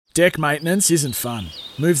Deck maintenance isn't fun.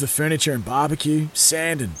 Move the furniture and barbecue,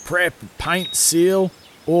 sand and prep, paint, seal,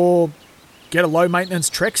 or get a low-maintenance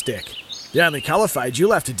Trex deck. The only colour fade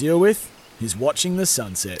you'll have to deal with is watching the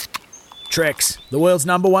sunset. Trex, the world's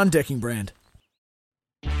 #1 decking brand.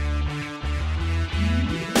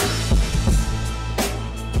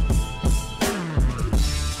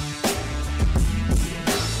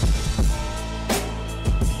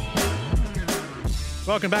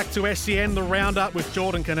 Welcome back to SEN, the Roundup with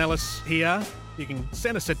Jordan Canellis here. You can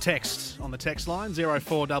send us a text on the text line,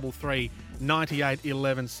 0433 98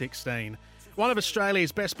 11 16. One of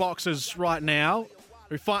Australia's best boxers right now,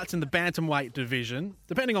 who fights in the bantamweight division.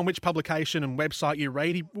 Depending on which publication and website you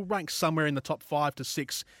read, he will rank somewhere in the top 5 to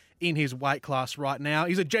 6 in his weight class right now.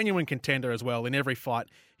 He's a genuine contender as well in every fight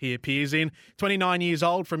he appears in. 29 years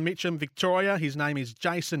old from Mitcham, Victoria. His name is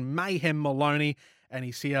Jason Mayhem Maloney, and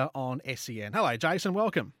he's here on SEN. Hello, Jason.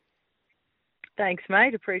 Welcome. Thanks,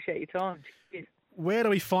 mate. Appreciate your time. Cheers. Where do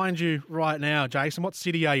we find you right now, Jason? What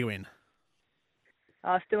city are you in?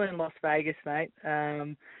 Still in Las Vegas, mate.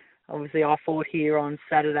 Obviously, I fought here on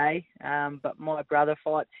Saturday, but my brother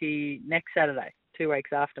fights here next Saturday, 2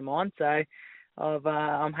 weeks after mine. So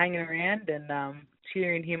I'm hanging around and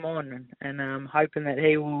cheering him on, and hoping that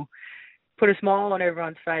he will put a smile on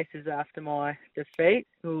everyone's faces after my defeat.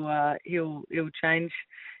 He'll change.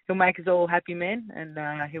 He'll make us all happy men, and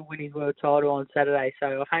he'll win his world title on Saturday. So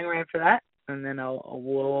I'll hang around for that, and then we'll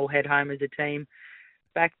all head home as a team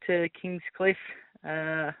back to Kings Cliff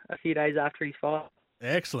a few days after his fight.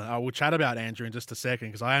 Excellent. We'll chat about Andrew in just a second,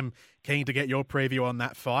 because I am keen to get your preview on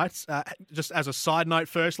that fight. Just as a side note,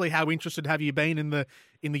 firstly, how interested have you been in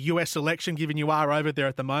the US election, given you are over there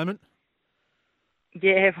at the moment?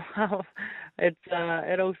 Yeah, well,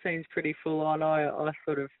 it all seems pretty full on. I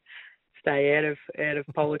sort of stay out of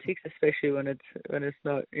politics, especially when it's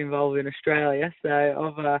not involved in Australia.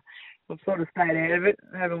 So I've sort of stayed out of it.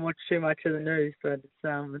 I haven't watched too much of the news, but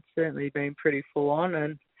it's certainly been pretty full on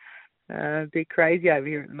and a bit crazy over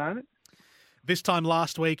here at the moment. This time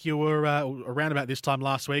last week, you were around about this time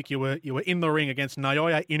last week, you were in the ring against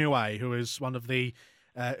Naoya Inoue, who is one of the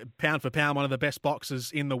pound for pound one of the best boxers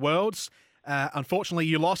in the world. Unfortunately,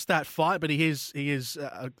 you lost that fight, but he is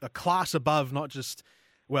a class above not just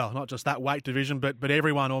that weight division, but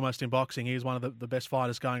everyone almost in boxing. He is one of the best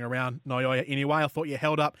fighters going around, Naoya Inoue. I thought you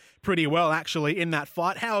held up pretty well, actually, in that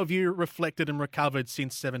fight. How have you reflected and recovered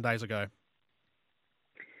since 7 days ago?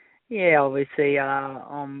 Yeah, obviously,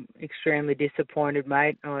 I'm extremely disappointed,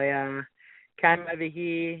 mate. I came over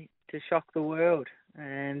here to shock the world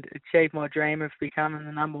and achieve my dream of becoming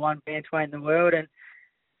the #1 bantamweight in the world, and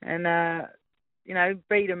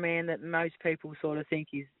beat a man that most people sort of think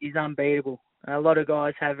is unbeatable. A lot of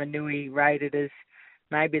guys have Inoue rated as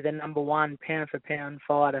maybe the #1 pound for pound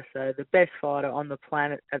fighter, so the best fighter on the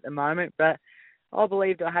planet at the moment. But I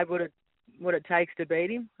believed I had what it takes to beat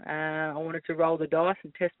him. I wanted to roll the dice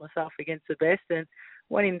and test myself against the best, and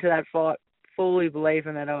went into that fight fully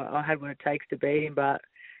believing that I had what it takes to beat him. But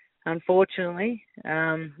unfortunately,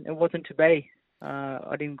 it wasn't to be.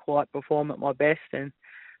 I didn't quite perform at my best, and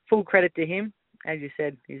full credit to him. As you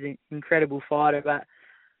said, he's an incredible fighter, but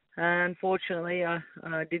unfortunately, I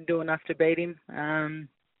didn't do enough to beat him.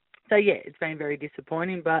 So yeah, it's been very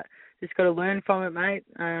disappointing, but just got to learn from it, mate.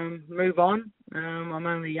 Move on. I'm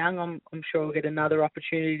only young. I'm sure I'll get another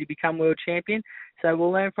opportunity to become world champion. So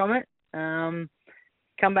we'll learn from it.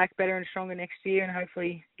 Come back better and stronger next year, and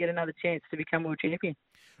hopefully get another chance to become world champion.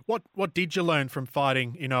 What did you learn from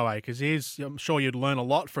fighting Inoue? Because I'm sure you'd learn a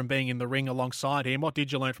lot from being in the ring alongside him. What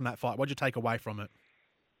did you learn from that fight? What did you take away from it?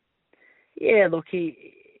 Yeah, look,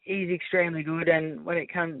 he's extremely good, and when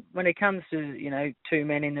it comes to 2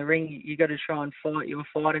 men in the ring, you got to try and fight your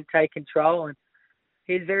fight and take control. And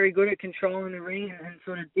he's very good at controlling the ring and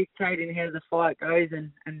sort of dictating how the fight goes,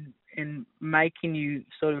 and making you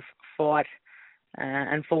sort of fight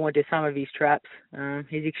and fall into some of his traps.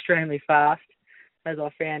 He's extremely fast, as I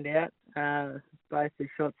found out. Both the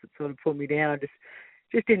shots that sort of put me down, I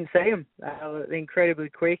just didn't see him. They're incredibly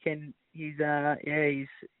quick, and he is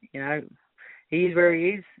where he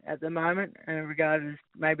is at the moment, and regarded as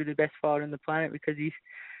maybe the best fighter on the planet, because he's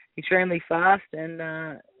extremely fast and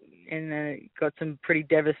got some pretty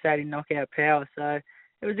devastating knockout power. So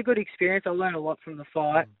it was a good experience. I learned a lot from the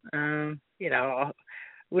fight.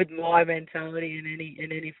 With my mentality and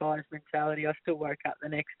any fighter's mentality, I still woke up the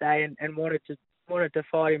next day and wanted to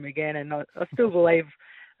fight him again, and I still believe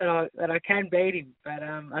that I can beat him. But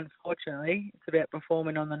unfortunately, it's about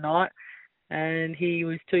performing on the night, and he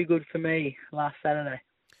was too good for me last Saturday.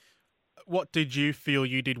 What did you feel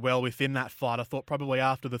you did well within that fight? I thought probably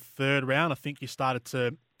after the third round, I think you started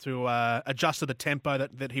to adjust to the tempo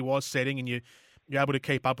that he was setting, and you're able to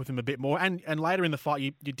keep up with him a bit more. And later in the fight,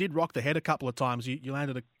 you did rock the head a couple of times. You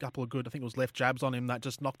landed a couple of good, I think it was left jabs on him that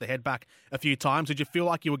just knocked the head back a few times. Did you feel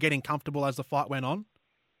like you were getting comfortable as the fight went on?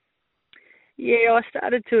 Yeah, I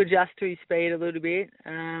started to adjust to his speed a little bit,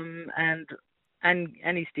 and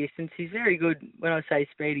his distance. He's very good. When I say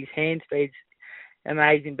speed, his hand speed's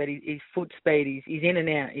amazing, but his foot speed, he's in and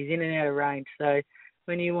out. He's in and out of range. So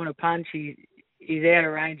when you want to punch, he's out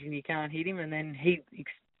of range and you can't hit him, and then he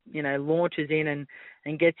launches in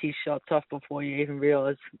and gets his shots off before you even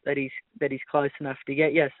realise that he's close enough to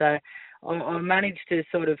get you. So I managed to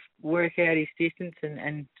sort of work out his distance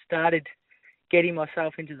and started getting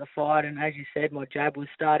myself into the fight. And as you said, my jab was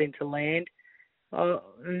starting to land.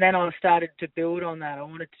 And then I started to build on that. I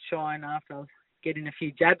wanted to try, and after I was getting a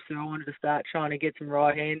few jabs through, I wanted to start trying to get some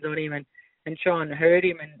right hands on him and try and hurt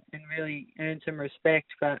him and really earn some respect.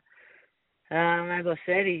 But as I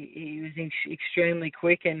said, he was extremely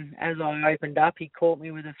quick, and as I opened up, he caught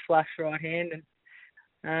me with a flush right hand, and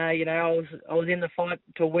I was in the fight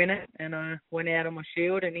to win it, and I went out on my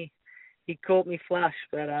shield, and he caught me flush.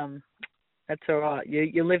 But that's all right.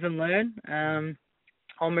 You live and learn.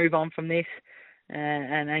 I'll move on from this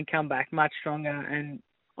and come back much stronger, and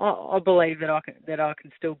I believe that I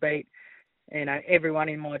can still beat everyone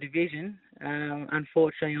in my division.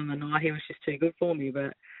 Unfortunately, on the night he was just too good for me,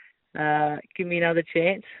 but give me another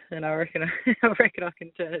chance, and I reckon I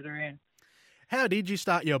can turn it around. How did you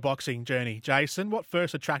start your boxing journey, Jason? What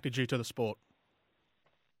first attracted you to the sport?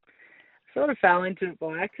 Sort of fell into it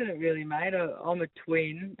by accident, really, mate. I'm a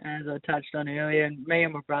twin, as I touched on earlier, and me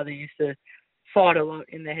and my brother used to fight a lot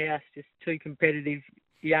in the house, just two competitive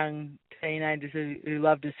young teenagers who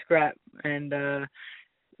loved to scrap. And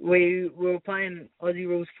we were playing Aussie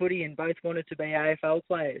rules footy and both wanted to be AFL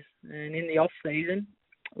players. And in the off-season,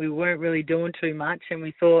 we weren't really doing too much, and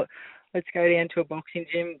we thought, let's go down to a boxing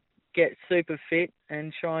gym, get super fit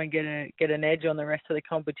and try and get an edge on the rest of the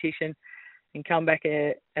competition and come back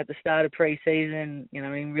at the start of pre-season,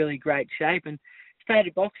 in really great shape, and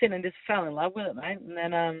started boxing and just fell in love with it, mate. And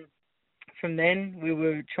then from then we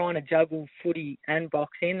were trying to juggle footy and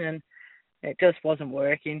boxing, and it just wasn't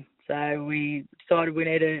working. So we decided we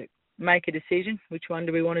need to make a decision. Which one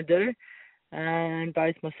do we want to do? And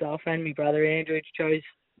both myself and my brother Andrew chose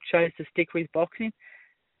to stick with boxing.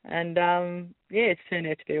 And it's turned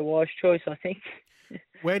out to be a wise choice, I think.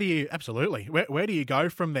 Where do you go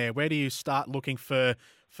from there? Where do you start looking for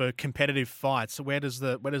competitive fights? Where does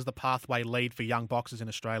the pathway lead for young boxers in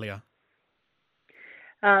Australia?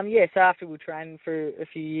 So after we trained for a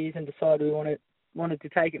few years and decided we wanted to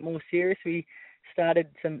take it more serious, we started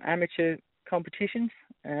some amateur competitions.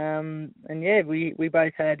 We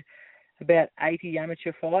both had about 80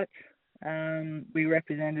 amateur fights. We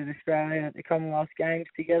represented Australia at the Commonwealth Games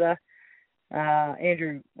together.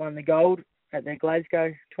 Andrew won the gold at the Glasgow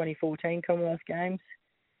 2014 Commonwealth Games.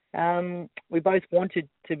 We both wanted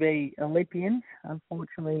to be Olympians,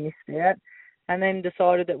 unfortunately missed out, and then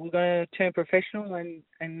decided that we're going to turn professional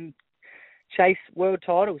and chase world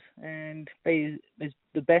titles and be as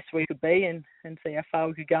the best we could be and see how far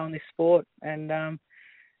we could go in this sport. And I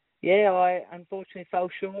unfortunately fell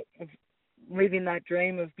short of living that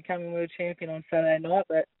dream of becoming world champion on Saturday night,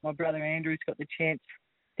 but my brother Andrew's got the chance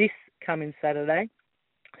this coming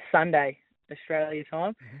Sunday, Australia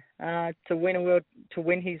time, to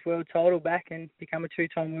win his world title back and become a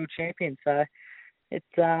two-time world champion. So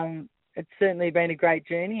it's certainly been a great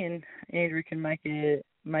journey, and Andrew can make it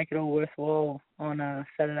all worthwhile on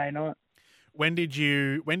Saturday night. When did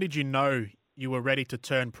you know you were ready to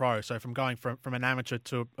turn pro? So from going from an amateur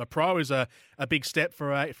to a pro is a big step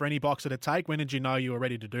for any boxer to take. When did you know you were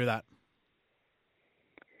ready to do that?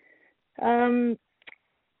 The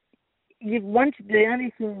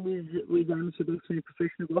only thing with amateur boxing and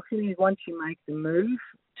professional boxing is once you make the move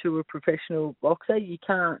to a professional boxer, you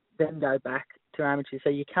can't then go back to amateur. So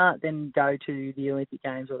you can't then go to the Olympic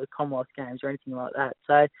Games or the Commonwealth Games or anything like that.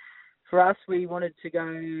 So for us, we wanted to go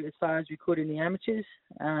as far as we could in the amateurs.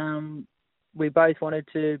 We both wanted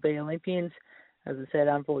to be Olympians. As I said,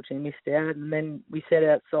 unfortunately missed out. And then we set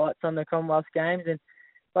our sights on the Commonwealth Games and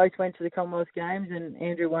both went to the Commonwealth Games, and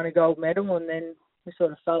Andrew won a gold medal. And then we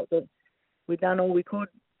sort of felt that we'd done all we could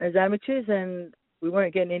as amateurs and we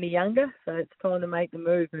weren't getting any younger. So it's time to make the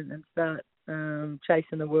move and start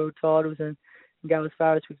chasing the world titles and go as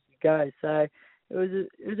far as we could go. So it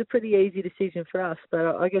was a pretty easy decision for us,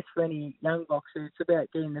 but I guess for any young boxer, it's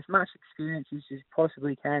about getting as much experience as you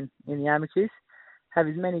possibly can in the amateurs, have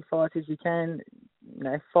as many fights as you can,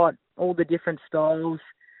 fight all the different styles,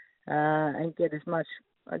 and get as much.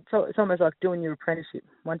 It's almost like doing your apprenticeship.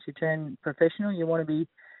 Once you turn professional, you want to be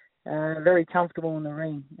very comfortable in the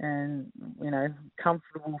ring, and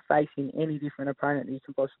comfortable facing any different opponent you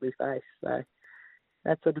can possibly face. So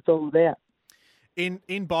that's what it's all about.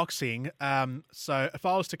 In boxing, so if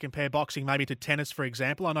I was to compare boxing maybe to tennis, for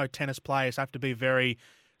example, I know tennis players have to be very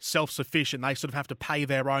self-sufficient. They sort of have to pay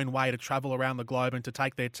their own way to travel around the globe and to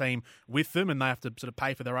take their team with them, and they have to sort of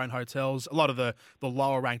pay for their own hotels. A lot of the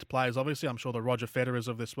lower-ranked players, obviously, I'm sure the Roger Federers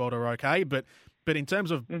of this world are okay, but in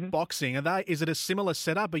terms of boxing, is it a similar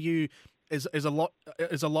setup? Is a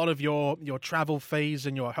lot of your travel fees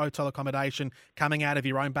and your hotel accommodation coming out of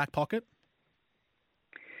your own back pocket?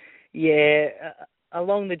 Yeah,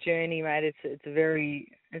 along the journey, mate, it's a very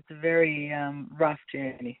rough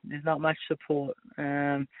journey. There's not much support,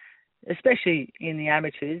 especially in the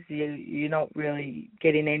amateurs. You're not really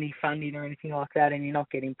getting any funding or anything like that, and you're not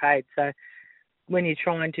getting paid. So when you're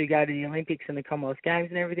trying to go to the Olympics and the Commonwealth Games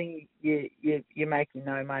and everything, you're making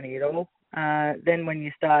no money at all. Then when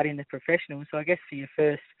you start in the professionals, so I guess for your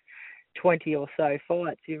first 20 or so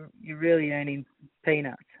fights, you're really earning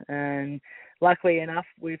peanuts. And luckily enough,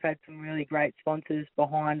 we've had some really great sponsors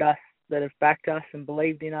behind us that have backed us and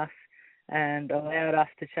believed in us and allowed us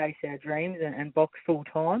to chase our dreams and box full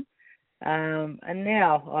time. And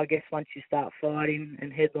now, I guess once you start fighting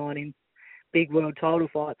and headlining big world title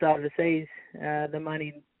fights overseas, the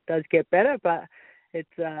money does get better, but it's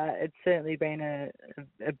certainly been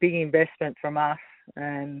a big investment from us,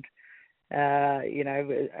 and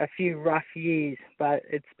a few rough years, but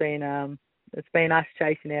it's been us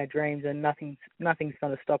chasing our dreams, and nothing's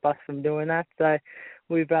going to stop us from doing that. So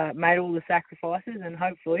we've made all the sacrifices, and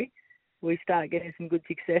hopefully we start getting some good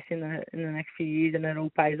success in the next few years, and it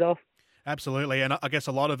all pays off. Absolutely, and I guess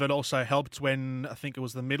a lot of it also helped when I think it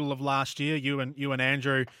was the middle of last year. You and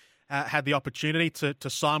Andrew had the opportunity to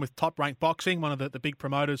sign with Top Rank Boxing, one of the big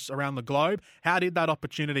promoters around the globe. How did that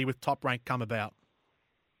opportunity with Top Rank come about?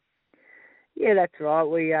 Yeah, that's right.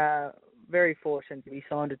 We are very fortunate to be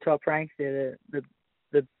signed to Top Rank. They're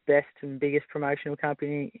the best and biggest promotional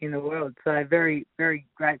company in the world. So very, very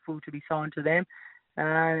grateful to be signed to them.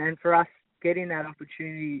 And for us getting that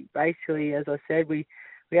opportunity, basically, as I said, we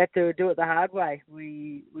had to do it the hard way.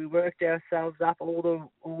 We worked ourselves up all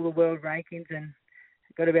the world rankings and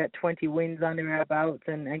got about 20 wins under our belts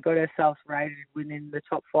and got ourselves rated within the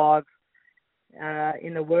top 5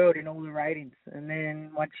 in the world in all the ratings. And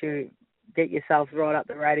then once you get yourself right up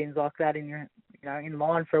the ratings like that, and you're in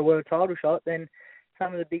line for a world title shot, then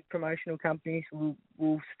some of the big promotional companies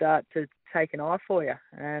will start to take an eye for you.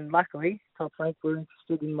 And luckily, Top Rank were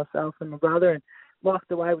interested in myself and my brother and liked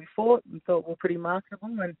the way we fought and thought we were pretty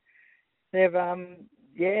marketable. And they've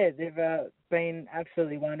been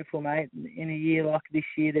absolutely wonderful, mate. In a year like this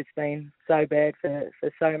year that's been so bad for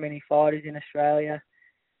so many fighters in Australia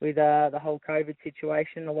with the whole COVID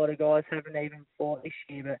situation, a lot of guys haven't even fought this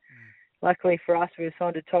year, but luckily for us, we were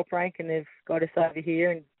signed to Top Rank, and they've got us over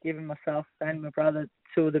here and given myself and my brother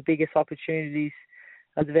two of the biggest opportunities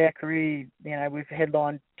of our career. We've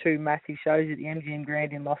headlined 2 massive shows at the MGM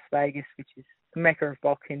Grand in Las Vegas, which is the mecca of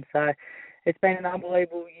boxing. So it's been an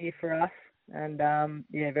unbelievable year for us, and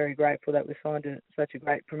very grateful that we're signed to such a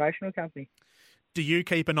great promotional company. Do you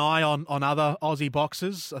keep an eye on other Aussie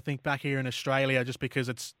boxers? I think back here in Australia, just because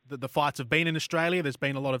it's the fights have been in Australia, there's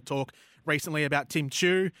been a lot of talk recently about Tim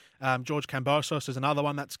Chu. George Kambosos is another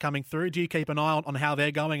one that's coming through. Do you keep an eye on how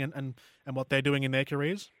they're going and what they're doing in their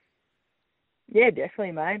careers? Yeah,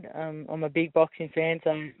 definitely, mate. I'm a big boxing fan, so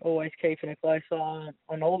I'm always keeping a close eye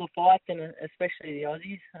on all the fights, and especially the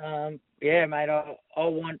Aussies. Mate, I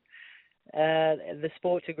want the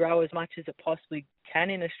sport to grow as much as it possibly can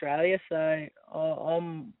in Australia. So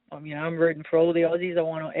I'm rooting for all the Aussies. I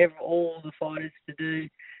want all the fighters to do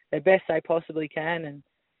their best they possibly can, and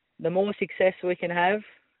the more success we can have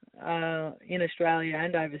in Australia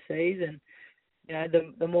and overseas, and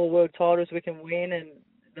the more world titles we can win, and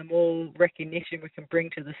the more recognition we can bring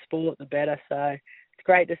to the sport, the better. So it's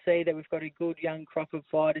great to see that we've got a good young crop of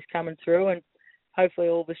fighters coming through, and hopefully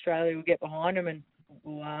all of Australia will get behind them and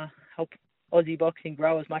will help Aussie boxing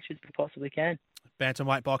grow as much as we possibly can.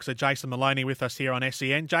 Bantamweight boxer Jason Maloney with us here on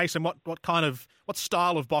SEN. Jason, what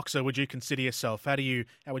style of boxer would you consider yourself? How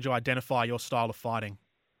would you identify your style of fighting?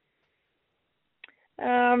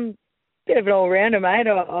 Bit of an all-rounder, mate.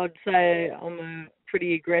 I'd say I'm a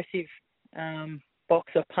pretty aggressive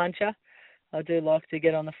boxer puncher. I do like to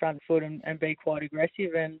get on the front foot and be quite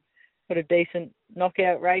aggressive, and got a decent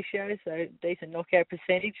knockout ratio, so decent knockout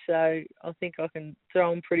percentage. So I think I can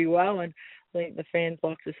throw them pretty well, and I think the fans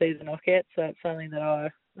like to see the knockout. So it's something that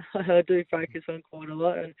I do focus on quite a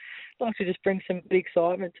lot, and I like to just bring some good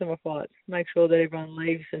excitement to my fights. Make sure that everyone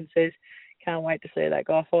leaves and says, "Can't wait to see that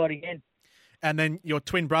guy fight again." And then your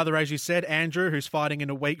twin brother, as you said, Andrew, who's fighting in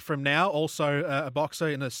a week from now, also a boxer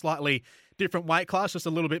in a slightly different weight class, just a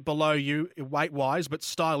little bit below you weight-wise, but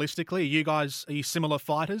stylistically, are you similar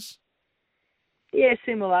fighters? Yeah,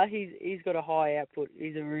 similar. He's got a high output.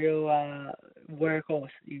 He's a real workhorse.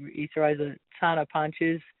 He throws a ton of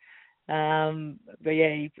punches. But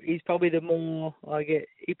yeah, he's probably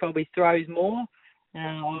he probably throws more.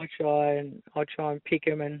 I try and pick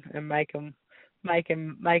him and make him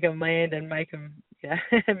land and make him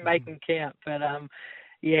make him count. But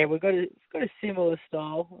yeah, we've got a similar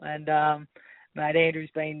style, and mate,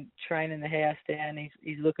 Andrew's been training the house down.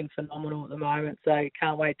 He's looking phenomenal at the moment, so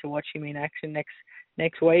can't wait to watch him in action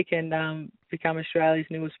next week and become Australia's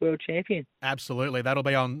newest world champion. Absolutely. That'll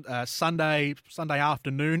be on Sunday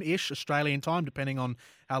afternoon-ish, Australian time, depending on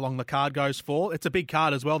how long the card goes for. It's a big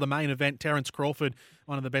card as well. The main event, Terence Crawford,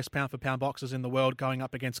 one of the best pound-for-pound boxers in the world, going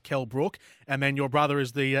up against Kell Brook. And then your brother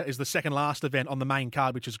is the second last event on the main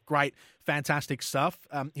card, which is great, fantastic stuff.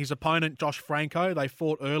 His opponent, Josh Franco, they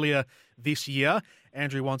fought earlier this year.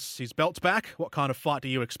 Andrew wants his belts back. What kind of fight do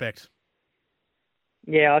you expect?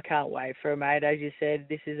 Yeah, I can't wait for it, mate. As you said,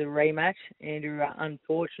 this is a rematch. Andrew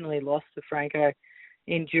unfortunately lost to Franco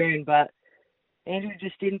in June, but Andrew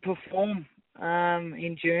just didn't perform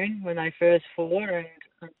in June when they first fought, and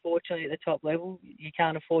unfortunately at the top level, you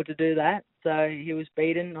can't afford to do that. So he was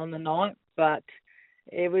beaten on the night, but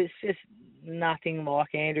it was just nothing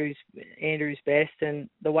like Andrew's best, and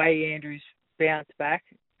the way Andrew's bounced back,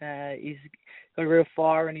 he's got a real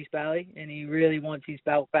fire in his belly, and he really wants his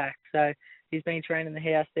belt back. So he's been training the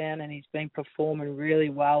house down, and he's been performing really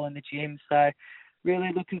well in the gym. So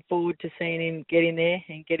really looking forward to seeing him get in there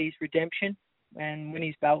and get his redemption and win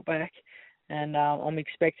his belt back. And I'm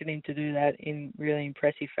expecting him to do that in really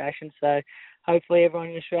impressive fashion. So hopefully everyone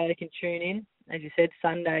in Australia can tune in. As you said,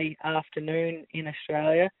 Sunday afternoon in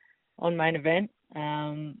Australia on Main Event.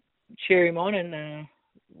 Cheer him on, and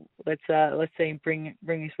let's see him bring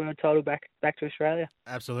his world title back to Australia.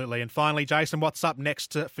 Absolutely. And finally, Jason, what's up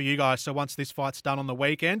next for you guys? So once this fight's done on the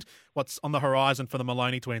weekend, what's on the horizon for the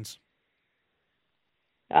Maloney twins?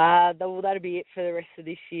 That'll be it for the rest of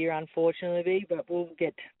this year, unfortunately. But we'll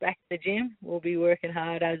get back to the gym. We'll be working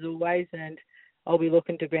hard as always, and I'll be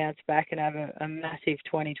looking to bounce back and have a massive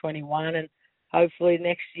 2021. And hopefully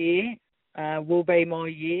next year will be my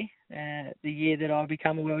year, the year that I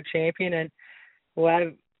become a world champion, and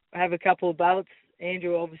we'll have a couple of belts.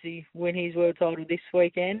 Andrew will obviously win his world title this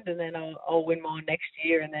weekend, and then I'll win mine next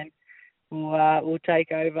year, and then we'll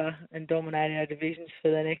take over and dominate our divisions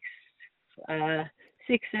for the next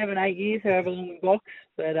 6, 7, 8 years, however long we box.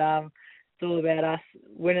 But it's all about us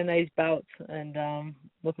winning these belts, and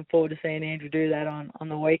looking forward to seeing Andrew do that on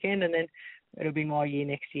the weekend, and then it'll be my year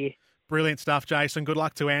next year. Brilliant stuff, Jason. Good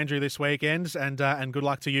luck to Andrew this weekend, and good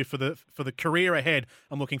luck to you for the career ahead.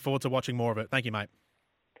 I'm looking forward to watching more of it. Thank you, mate.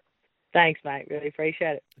 Thanks, mate. Really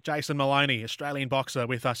appreciate it. Jason Maloney, Australian boxer,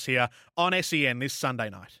 with us here on SEN this Sunday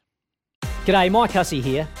night. G'day, Mike Hussey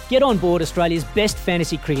here. Get on board Australia's best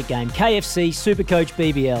fantasy cricket game, KFC Supercoach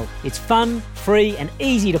BBL. It's fun, free and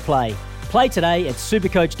easy to play. Play today at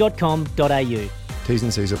supercoach.com.au. T's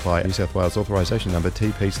and C's apply. New South Wales authorisation number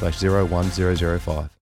TP/01005.